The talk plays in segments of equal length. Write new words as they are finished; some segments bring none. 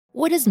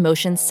What does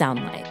motion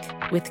sound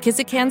like? With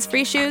Kizikans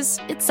free shoes,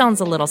 it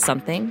sounds a little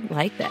something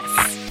like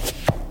this.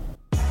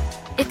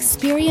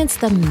 Experience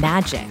the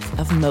magic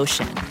of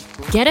motion.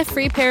 Get a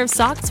free pair of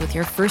socks with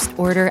your first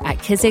order at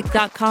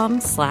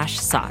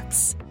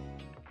kizik.com/socks.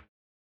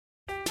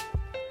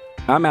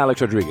 I'm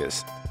Alex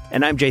Rodriguez.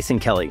 And I'm Jason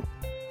Kelly.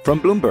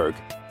 From Bloomberg,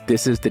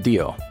 this is The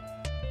Deal.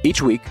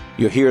 Each week,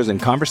 you'll hear us in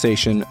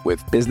conversation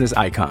with business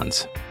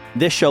icons.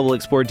 This show will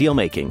explore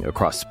deal-making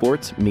across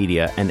sports,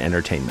 media, and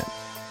entertainment.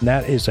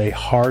 That is a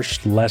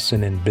harsh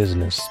lesson in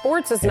business.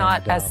 Sports is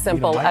not as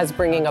simple as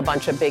bringing a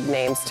bunch of big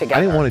names together. I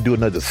didn't want to do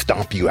another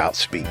stomp you out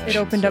speech. It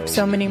opened up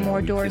so many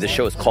more doors. The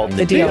show is called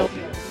The Deal.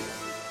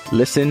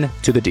 Listen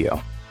to The Deal.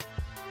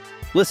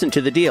 Listen to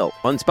The Deal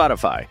on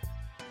Spotify.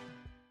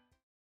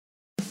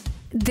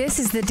 This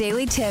is the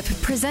Daily Tip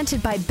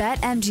presented by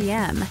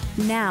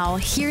BetMGM. Now,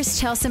 here's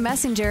Chelsea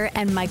Messenger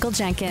and Michael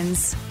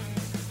Jenkins.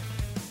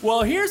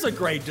 Well, here's a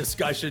great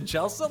discussion,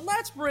 Chelsea.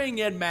 Let's bring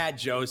in Matt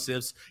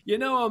Josephs. You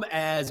know him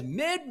as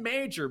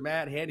Mid-Major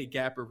Matt,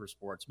 handicapper for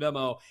Sports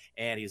Memo,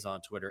 and he's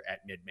on Twitter at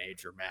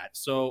Mid-Major Matt.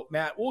 So,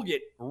 Matt, we'll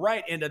get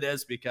right into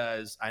this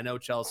because I know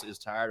Chelsea is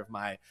tired of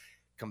my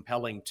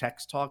compelling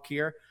text talk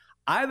here.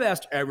 I've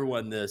asked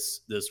everyone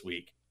this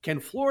week. Can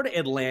Florida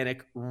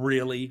Atlantic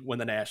really win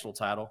the national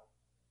title?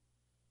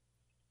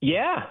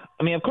 Yeah,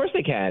 I mean, of course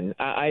they can.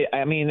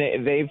 I mean,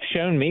 they've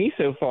shown me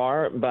so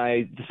far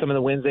by some of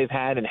the wins they've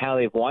had and how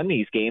they've won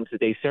these games that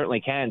they certainly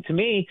can. To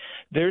me,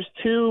 there's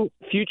two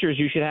futures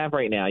you should have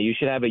right now. You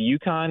should have a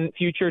UConn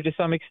future to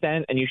some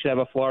extent, and you should have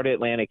a Florida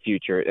Atlantic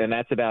future, and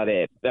that's about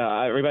it.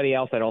 Everybody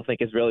else I don't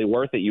think is really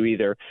worth it. You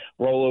either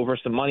roll over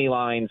some money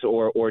lines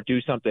or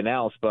do something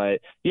else. But,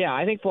 yeah,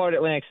 I think Florida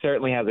Atlantic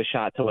certainly has a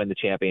shot to win the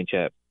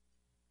championship.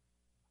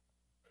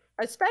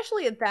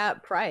 Especially at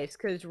that price,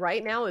 because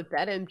right now with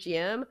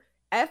BetMGM,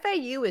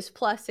 FAU is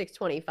plus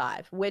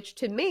 625, which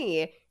to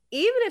me,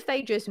 even if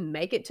they just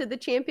make it to the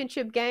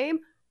championship game,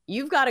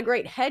 you've got a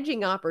great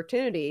hedging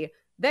opportunity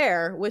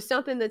there with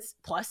something that's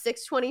plus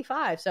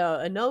 625. So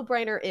a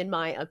no-brainer in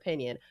my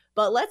opinion.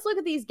 But let's look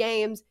at these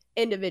games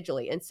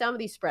individually and some of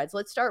these spreads.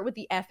 Let's start with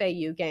the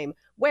FAU game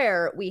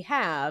where we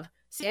have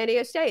San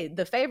Diego State,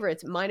 the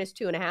favorites, minus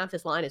 2.5.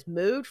 This line is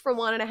moved from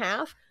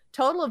 1.5.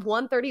 Total of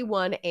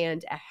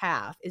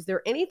 131.5. Is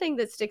there anything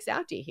that sticks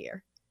out to you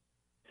here?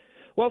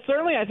 Well,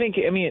 certainly, I think,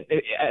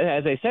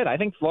 as I said, I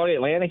think Florida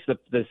Atlantic's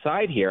the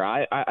side here.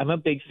 I'm a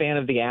big fan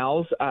of the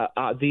Owls.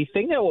 The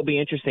thing that will be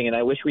interesting, and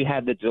I wish we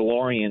had the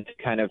DeLorean to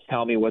kind of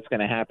tell me what's going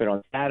to happen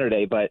on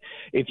Saturday, but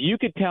if you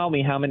could tell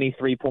me how many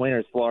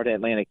three-pointers Florida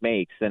Atlantic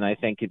makes, then I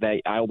think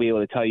that I'll be able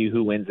to tell you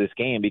who wins this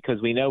game,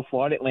 because we know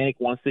Florida Atlantic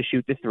wants to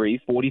shoot the three.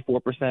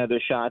 44% of their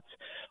shots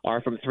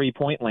are from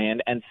three-point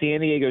land, and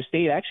San Diego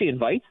State actually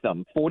invites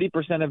them.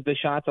 40% of the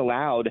shots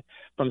allowed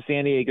from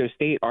San Diego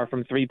State are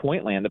from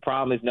three-point land. The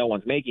problem is no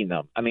one's making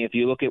them. I mean, if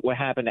you look at what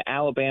happened to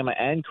Alabama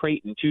and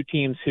Creighton, two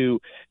teams who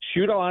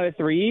shoot a lot of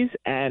threes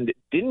and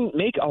didn't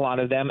make a lot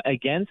of them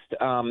against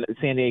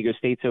San Diego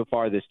State so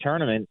far this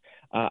tournament,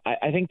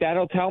 I think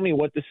that'll tell me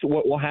what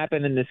will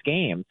happen in this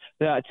game.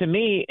 To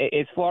me,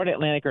 it's Florida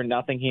Atlantic or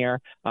nothing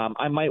here.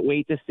 I might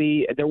wait to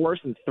see. There were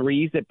some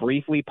threes that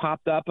briefly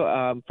popped up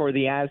for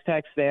the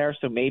Aztecs there,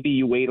 so maybe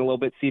you wait a little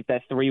bit, see if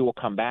that three will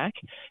come back.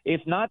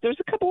 If not, there's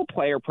a couple of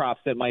player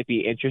props that might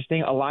be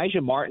interesting.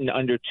 Elijah Martin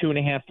under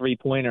 2.5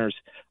 three-pointers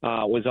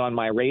was on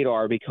my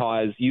radar,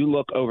 because you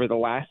look over the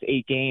last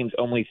 8 games,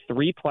 only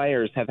 3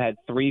 players have had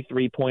 3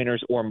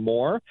 three-pointers or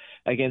more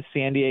against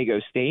San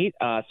Diego State.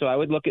 So I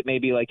would look at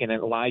maybe like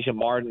an Elijah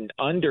Martin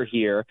under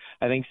here.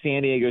 I think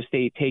San Diego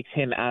State takes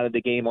him out of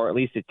the game, or at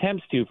least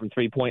attempts to, from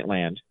three-point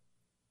land.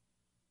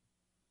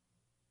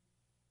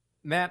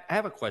 Matt, I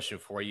have a question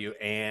for you,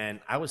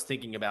 and I was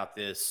thinking about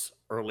this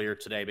earlier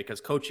today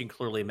because coaching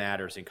clearly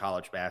matters in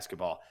college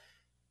basketball.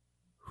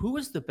 Who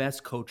is the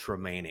best coach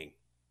remaining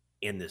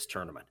in this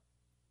tournament?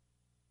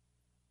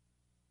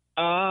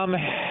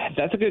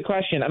 That's a good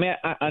question. I mean,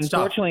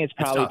 unfortunately, it's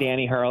probably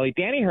Danny Hurley.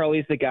 Danny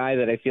Hurley's the guy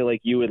that I feel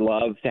like you would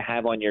love to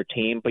have on your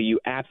team, but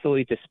you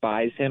absolutely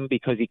despise him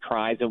because he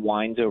cries and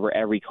whines over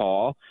every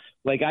call.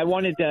 Like, I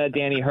wanted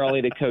Danny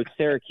Hurley to coach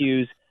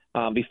Syracuse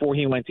before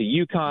he went to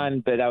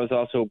UConn, but that was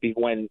also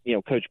when,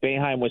 Coach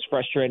Boeheim was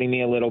frustrating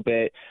me a little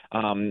bit.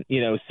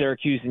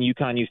 Syracuse and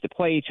UConn used to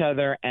play each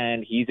other,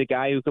 and he's a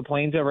guy who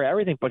complains over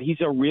everything, but he's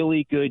a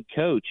really good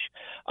coach.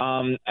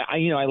 I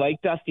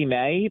like Dusty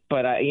May,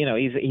 but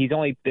he's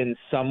only been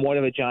somewhat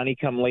of a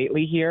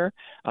Johnny-come-lately here.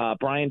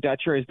 Brian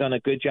Dutcher has done a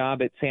good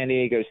job at San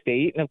Diego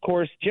State, and of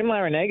course, Jim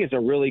Larrañaga is a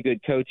really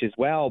good coach as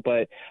well.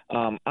 But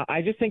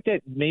I just think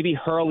that maybe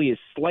Hurley is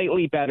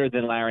slightly better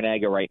than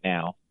Larrañaga right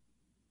now.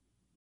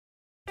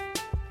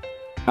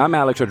 I'm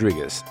Alex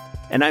Rodriguez.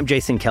 And I'm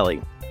Jason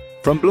Kelly.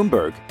 From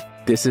Bloomberg,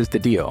 this is The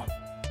Deal.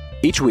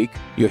 Each week,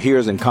 you'll hear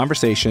us in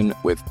conversation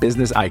with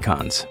business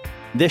icons.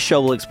 This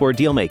show will explore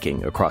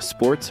deal-making across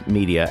sports,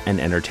 media, and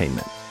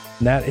entertainment.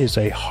 That is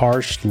a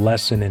harsh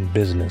lesson in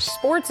business.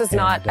 Sports is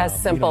not as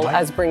simple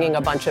as bringing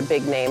a bunch of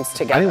big names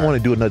together. I didn't want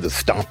to do another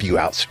stomp you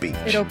out speech.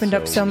 It opened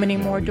up so many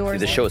more doors.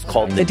 The show is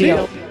called The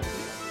Deal.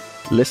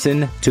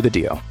 Listen to the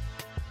Deal.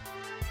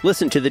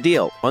 Listen to the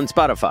Deal on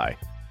Spotify.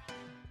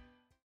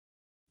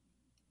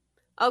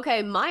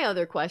 Okay, my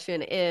other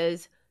question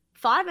is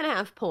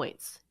 5.5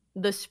 points.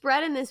 The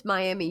spread in this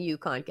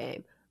Miami-UConn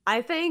game.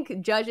 I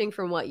think, judging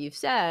from what you've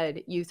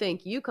said, you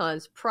think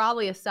UConn's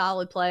probably a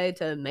solid play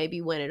to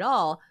maybe win it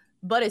all.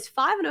 But is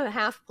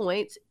 5.5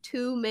 points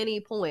too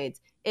many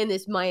points in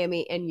this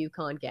Miami and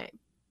UConn game?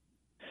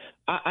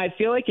 I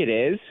feel like it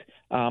is.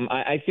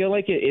 I feel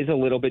like it is a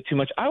little bit too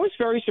much. I was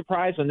very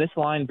surprised when this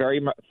line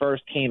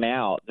first came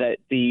out that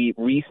the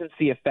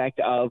recency effect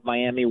of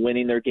Miami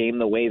winning their game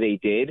the way they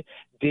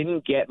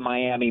didn't get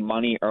Miami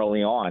money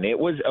early on. It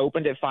was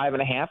opened at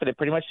 5.5, and it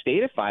pretty much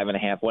stayed at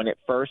 5.5 when it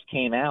first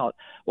came out.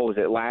 What was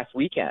it, last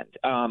weekend?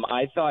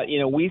 I thought,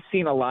 we've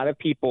seen a lot of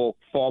people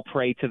fall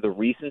prey to the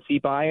recency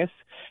bias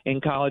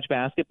in college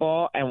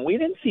basketball, and we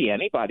didn't see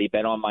anybody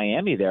bet on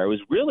Miami there. It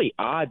was really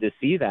odd to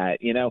see that.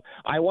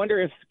 I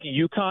wonder if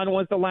UConn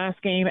was the last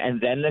game and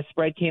then the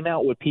spread came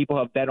out, would people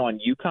have bet on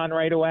UConn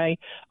right away?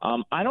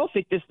 I don't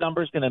think this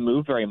number is going to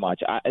move very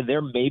much.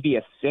 There may be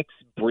a 6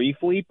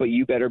 briefly, but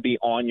you better be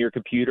on your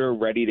computer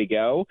ready to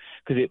go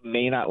because it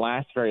may not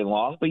last very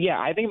long. But, yeah,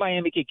 I think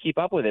Miami could keep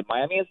up with it.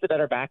 Miami is the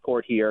better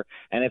backcourt here,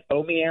 and if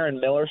Omier and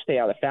Miller stay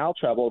out of foul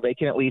trouble, they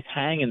can at least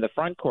hang in the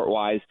front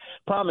court-wise.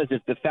 Problem is,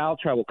 if the foul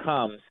trouble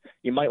comes,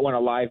 you might want to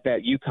live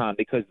bet UConn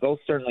because they'll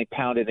certainly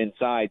pound it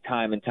inside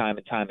time and time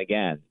and time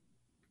again.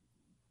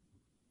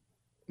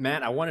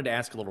 Matt, I wanted to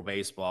ask a little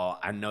baseball.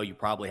 I know you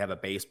probably have a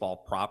baseball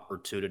prop or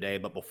two today,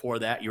 but before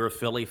that, you're a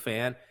Philly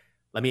fan.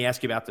 Let me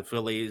ask you about the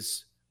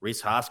Phillies.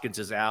 Reese Hoskins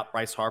is out.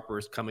 Bryce Harper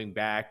is coming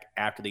back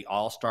after the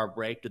All-Star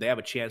break. Do they have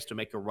a chance to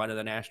make a run in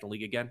the National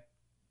League again?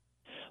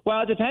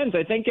 Well, it depends.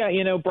 I think,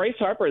 Bryce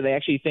Harper, they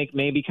actually think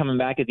may be coming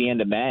back at the end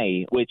of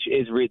May, which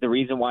is the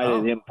reason why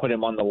they didn't put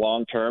him on the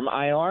long-term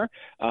IR.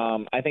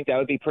 I think that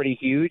would be pretty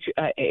huge.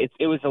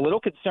 It was a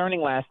little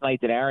concerning last night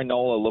that Aaron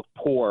Nola looked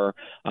poor.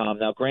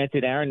 Now,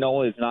 granted, Aaron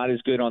Nola is not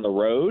as good on the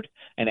road,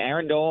 and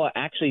Aaron Nola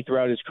actually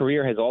throughout his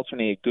career has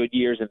alternated good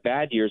years and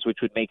bad years, which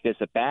would make this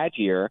a bad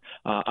year.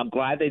 I'm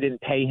glad they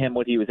didn't pay him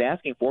what he was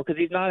asking for because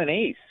he's not an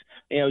ace.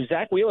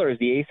 Zach Wheeler is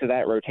the ace of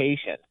that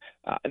rotation.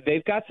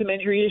 They've got some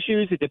injury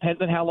issues. It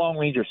depends on how long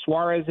Ranger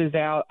Suarez is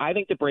out. I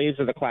think the Braves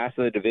are the class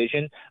of the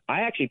division.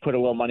 I actually put a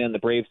little money on the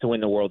Braves to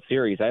win the World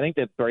Series. I think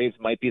the Braves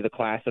might be the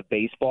class of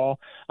baseball.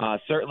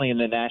 Certainly in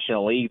the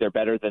National League, they're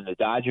better than the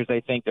Dodgers,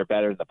 I think. They're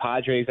better than the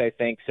Padres, I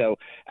think. So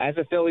as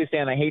a Phillies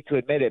fan, I hate to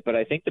admit it, but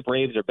I think the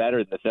Braves are better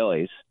than the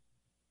Phillies.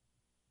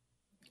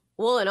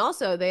 Well, and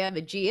also they have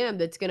a GM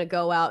that's going to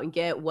go out and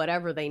get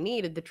whatever they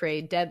need at the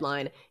trade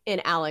deadline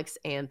in Alex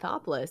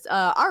Anthopoulos.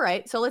 All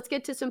right, so let's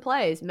get to some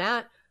plays.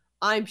 Matt,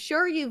 I'm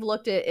sure you've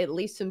looked at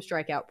least some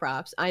strikeout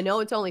props. I know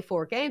it's only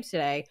 4 games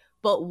today,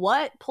 but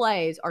what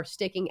plays are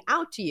sticking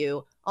out to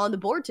you on the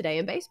board today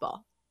in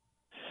baseball?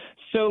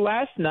 So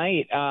last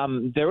night,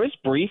 there was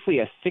briefly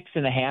a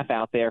 6.5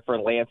 out there for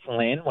Lance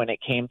Lynn when it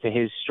came to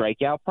his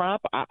strikeout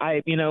prop.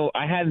 I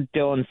had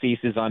Dylan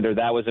Cease's under.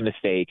 That was a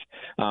mistake.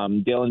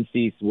 Dylan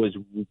Cease was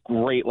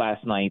great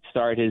last night,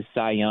 started his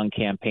Cy Young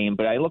campaign,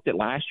 but I looked at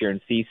last year and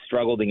Cease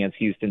struggled against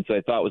Houston, so I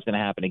thought it was going to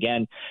happen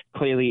again.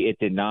 Clearly it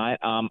did not.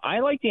 I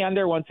like the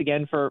under once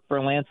again for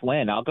Lance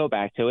Lynn. I'll go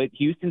back to it.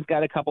 Houston's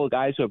got a couple of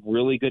guys who have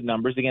really good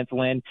numbers against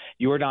Lynn.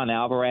 Yordan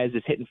Alvarez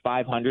is hitting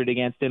 500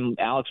 against him.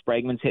 Alex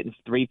Bregman's hitting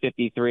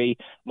 353.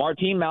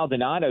 Martin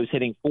Maldonado's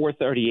hitting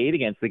 438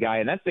 against the guy,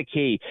 and that's the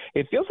key.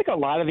 It feels like a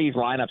lot of these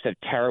lineups have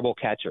terrible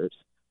catchers.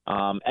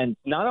 And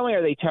not only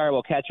are they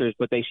terrible catchers,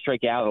 but they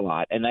strike out a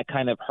lot, and that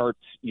kind of hurts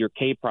your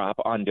K-prop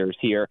unders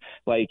here.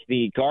 Like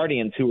the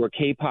Guardians, who were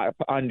K-pop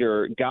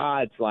under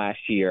gods last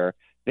year,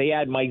 they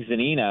add Mike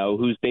Zunino,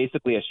 who's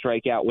basically a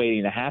strikeout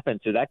waiting to happen.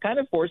 So that kind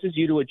of forces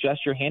you to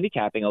adjust your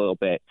handicapping a little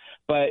bit.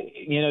 But,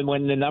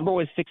 when the number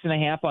was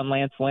 6.5 on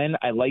Lance Lynn,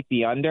 I like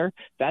the under.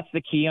 That's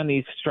the key on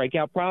these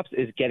strikeout props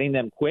is getting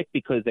them quick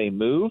because they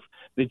move.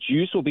 The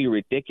juice will be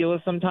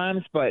ridiculous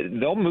sometimes, but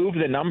they'll move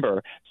the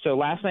number. So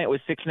last night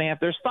was 6.5.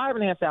 There's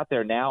 5.5 out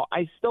there now.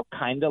 I still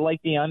kind of like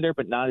the under,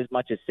 but not as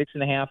much as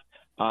 6.5.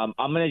 I'm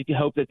going to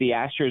hope that the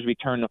Astros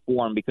return to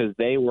form because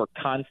they were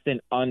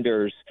constant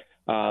unders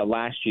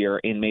last year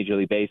in Major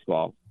League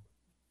Baseball.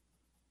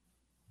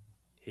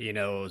 He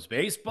knows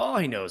baseball.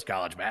 He knows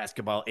college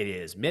basketball. It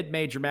is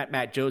mid-major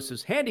Matt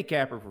Josephs,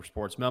 handicapper for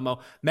Sports Memo.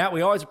 Matt,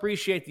 we always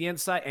appreciate the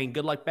insight, and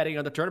good luck betting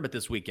on the tournament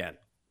this weekend.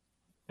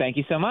 Thank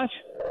you so much.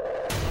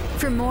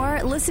 For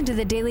more, listen to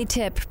the Daily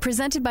Tip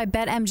presented by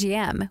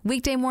BetMGM.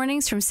 Weekday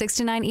mornings from 6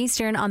 to 9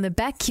 Eastern on the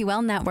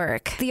BetQL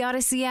network, the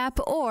Odyssey app,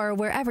 or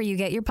wherever you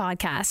get your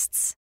podcasts.